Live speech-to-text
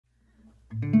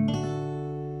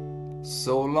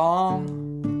So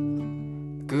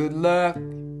long, good luck,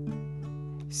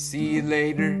 see you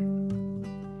later,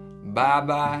 bye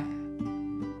bye.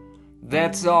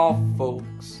 That's all,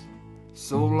 folks.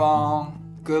 So long,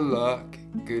 good luck,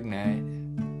 good night.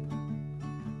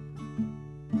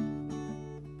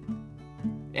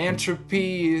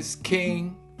 Entropy is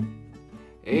king,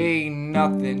 ain't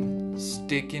nothing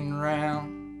sticking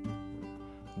round.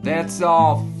 That's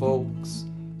all, folks.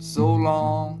 So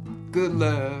long, good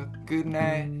luck, good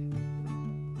night.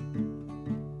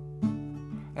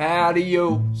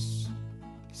 Adios,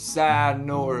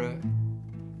 sayonara,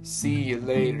 see you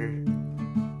later.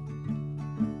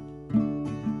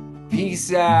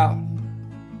 Peace out,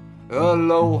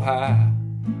 aloha,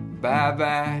 bye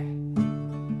bye.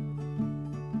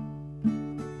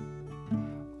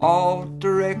 All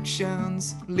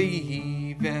directions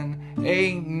leaving,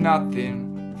 ain't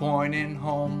nothing pointing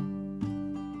home.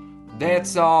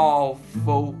 That's all,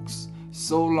 folks.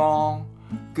 So long,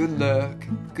 good luck,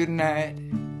 good night.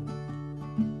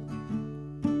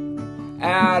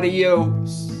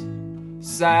 Adios,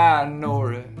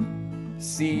 sayonara,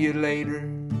 see you later.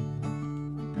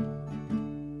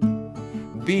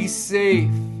 Be safe,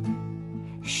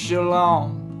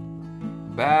 shalom,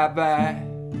 bye bye.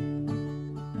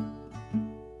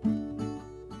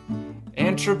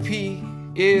 Entropy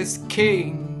is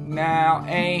king, now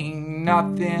ain't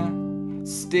nothing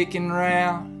sticking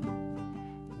round.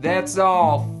 That's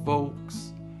all,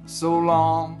 folks. So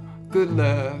long, good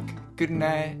luck, good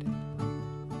night.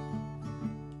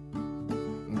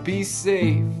 Be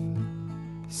safe,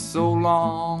 so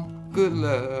long, good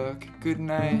luck, good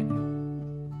night.